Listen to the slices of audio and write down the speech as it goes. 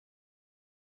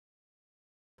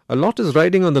A lot is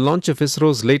riding on the launch of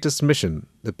ISRO's latest mission,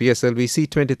 the PSLV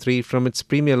C23, from its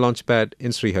premier launch pad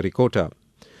in Sriharikota.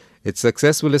 Its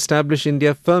success will establish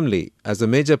India firmly as a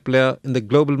major player in the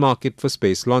global market for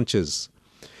space launches.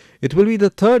 It will be the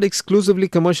third exclusively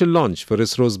commercial launch for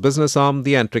ISRO's business arm,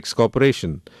 the Antrix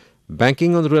Corporation,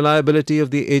 banking on the reliability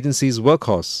of the agency's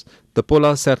workhorse, the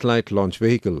Polar Satellite Launch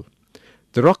Vehicle.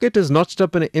 The rocket has notched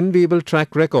up an enviable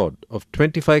track record of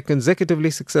 25 consecutively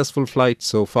successful flights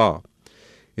so far.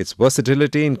 Its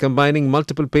versatility in combining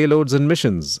multiple payloads and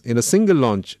missions in a single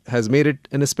launch has made it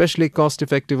an especially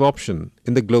cost-effective option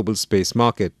in the global space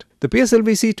market. The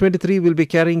PSLV C23 will be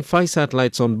carrying 5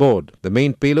 satellites on board. The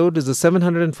main payload is the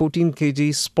 714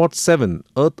 kg Spot 7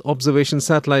 Earth observation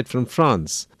satellite from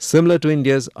France, similar to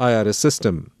India's IRS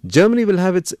system. Germany will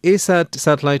have its ASAT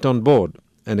satellite on board,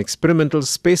 an experimental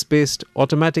space-based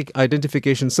automatic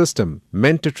identification system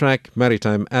meant to track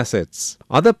maritime assets.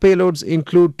 Other payloads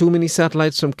include 2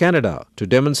 mini-satellites from Canada to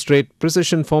demonstrate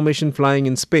precision formation flying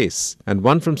in space, and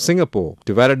one from Singapore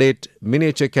to validate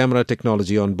miniature camera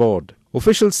technology on board.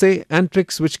 Officials say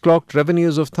Antrix, which clocked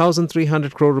revenues of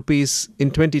 1,300 crore rupees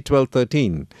in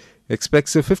 2012-13,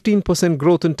 expects a 15%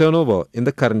 growth in turnover in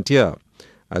the current year,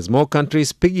 as more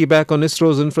countries piggyback on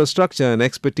ISRO's infrastructure and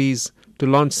expertise to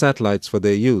launch satellites for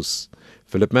their use.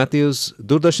 Philip Matthews,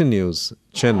 Doordarshan News,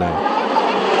 Chennai.